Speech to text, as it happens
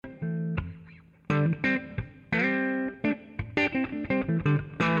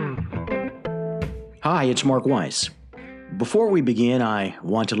Hi, it's Mark Weiss. Before we begin, I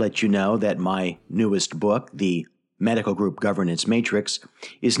want to let you know that my newest book, The Medical Group Governance Matrix,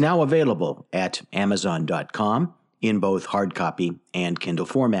 is now available at Amazon.com in both hard copy and Kindle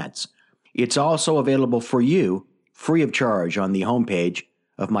formats. It's also available for you free of charge on the homepage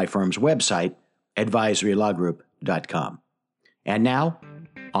of my firm's website, advisorylawgroup.com. And now,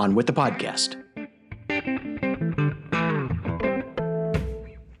 on with the podcast.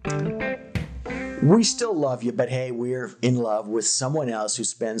 We still love you, but hey, we're in love with someone else who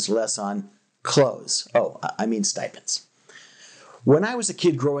spends less on clothes. Stipends. When I was a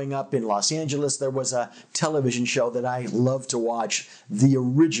kid growing up in Los Angeles, there was a television show that I loved to watch, The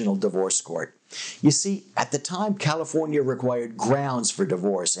Original Divorce Court. You see, at the time, California required grounds for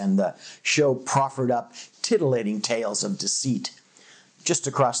divorce, and the show proffered up titillating tales of deceit. Just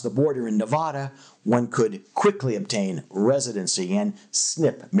across the border in Nevada, one could quickly obtain residency and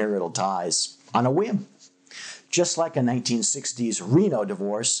snip marital ties on a whim. Just like a 1960s Reno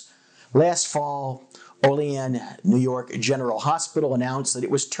divorce, last fall, Olean New York General Hospital announced that it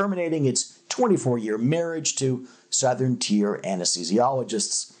was terminating its 24-year marriage to Southern Tier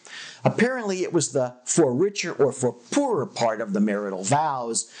anesthesiologists. Apparently, it was the for richer or for poorer part of the marital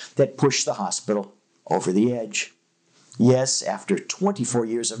vows that pushed the hospital over the edge. Yes, after 24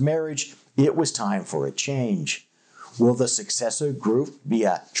 years of marriage, it was time for a change. Will the successor group be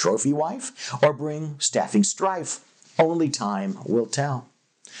a trophy wife or bring staffing strife? Only time will tell.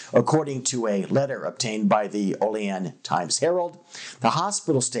 According to a letter obtained by the Olean Times-Herald, the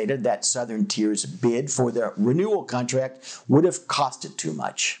hospital stated that Southern Tier's bid for the renewal contract would have costed too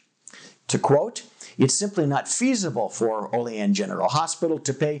much. To quote, "It's simply not feasible for Olean General Hospital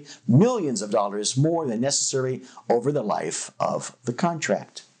to pay millions of dollars more than necessary over the life of the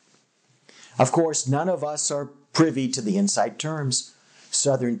contract." Of course, none of us are privy to the inside terms.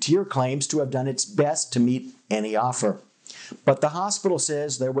 Southern Tier claims to have done its best to meet any offer. But the hospital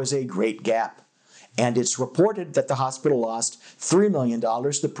says there was a great gap, and it's reported that the hospital lost $3 million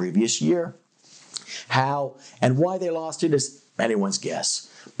the previous year. How and why they lost it is anyone's guess,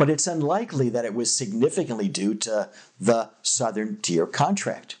 but it's unlikely that it was significantly due to the Southern Tier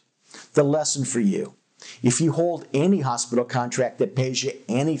contract. The lesson for you: if you hold any hospital contract that pays you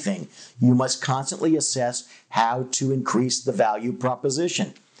anything, you must constantly assess how to increase the value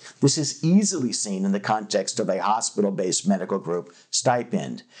proposition. This is easily seen in the context of a hospital-based medical group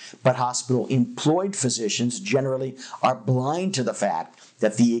stipend, but hospital-employed physicians generally are blind to the fact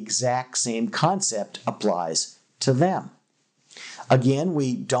that the exact same concept applies to them. Again,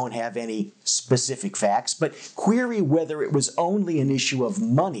 we don't have any specific facts, but query whether it was only an issue of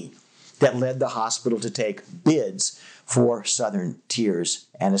money that led the hospital to take bids for Southern Tier's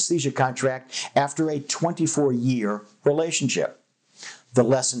anesthesia contract after a 24-year relationship. The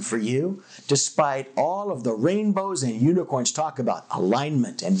lesson for you: despite all of the rainbows and unicorns talk about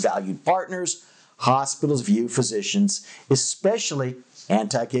alignment and valued partners, hospitals view physicians, especially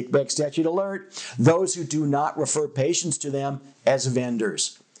anti-kickback statute alert, those who do not refer patients to them, as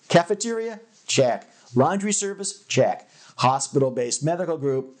vendors. Cafeteria? Check. Laundry service? Check. Hospital-based medical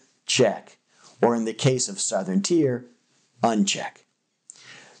group? Check. Or in the case of Southern Tier, uncheck.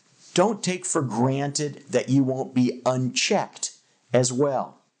 Don't take for granted that you won't be unchecked as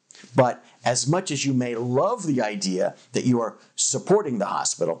well. But as much as you may love the idea that you are supporting the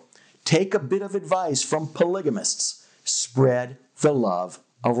hospital, take a bit of advice from polygamists. Spread the love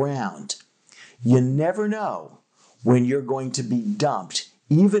around. You never know when you're going to be dumped,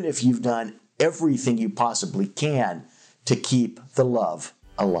 even if you've done everything you possibly can to keep the love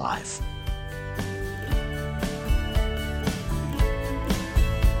alive.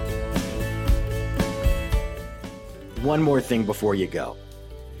 One more thing before you go.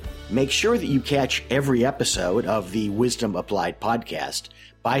 Make sure that you catch every episode of the Wisdom Applied podcast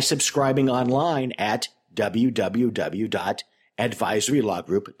by subscribing online at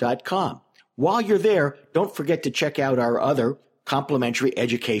www.advisorylawgroup.com. While you're there, don't forget to check out our other complimentary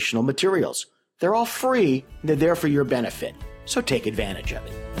educational materials. They're all free, and they're there for your benefit, so take advantage of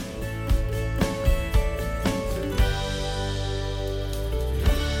it.